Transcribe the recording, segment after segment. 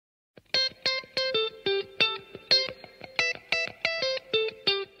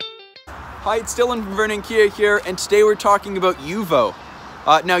Hi, it's Dylan from Vernon Kia here, and today we're talking about UVO.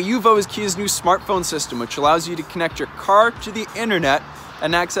 Now, UVO is Kia's new smartphone system, which allows you to connect your car to the internet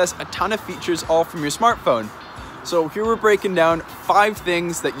and access a ton of features all from your smartphone. So here we're breaking down 5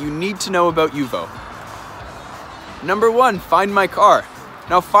 things that you need to know about UVO. Number 1, Find My Car.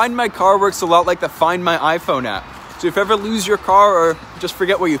 Now, Find My Car works a lot like the Find My iPhone app. So if you ever lose your car or just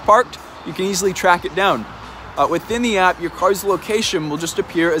forget where you've parked, you can easily track it down. Within the app, your car's location will just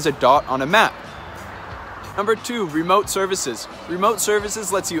appear as a dot on a map. Number 2, Remote Services. Remote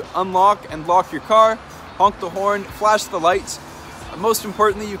Services lets you unlock and lock your car, honk the horn, flash the lights. Most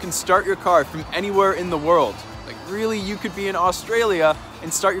importantly, you can start your car from anywhere in the world. Like really, you could be in Australia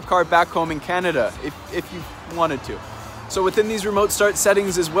and start your car back home in Canada if you wanted to. So within these remote start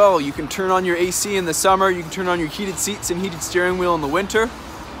settings as well, you can turn on your AC in the summer, you can turn on your heated seats and heated steering wheel in the winter.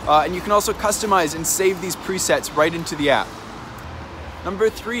 And you can also customize and save these presets right into the app. Number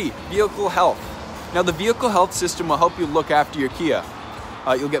 3, Vehicle Health. Now the Vehicle Health system will help you look after your Kia.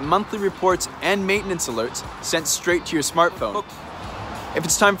 You'll get monthly reports and maintenance alerts sent straight to your smartphone. If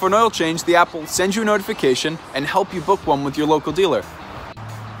it's time for an oil change, the app will send you a notification and help you book one with your local dealer.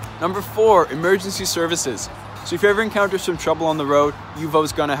 Number 4, Emergency Services. So if you ever encounter some trouble on the road, UVO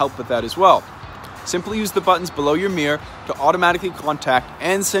is going to help with that as well. Simply use the buttons below your mirror to automatically contact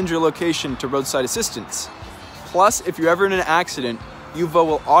and send your location to roadside assistance. Plus, if you're ever in an accident, UVO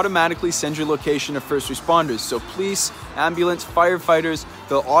will automatically send your location to first responders. So police, ambulance, firefighters,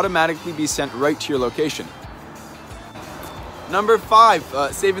 they'll automatically be sent right to your location. Number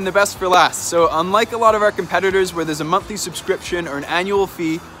 5, saving the best for last. So unlike a lot of our competitors where there's a monthly subscription or an annual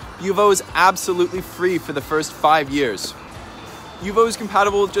fee, UVO is absolutely free for the first 5 years. UVO is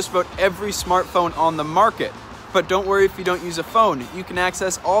compatible with just about every smartphone on the market. But don't worry if you don't use a phone. You can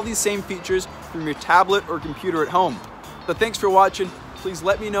access all these same features from your tablet or computer at home. So thanks for watching. Please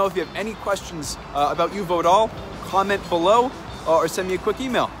let me know if you have any questions about UVO at all. Comment below or send me a quick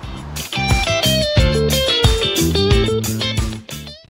email.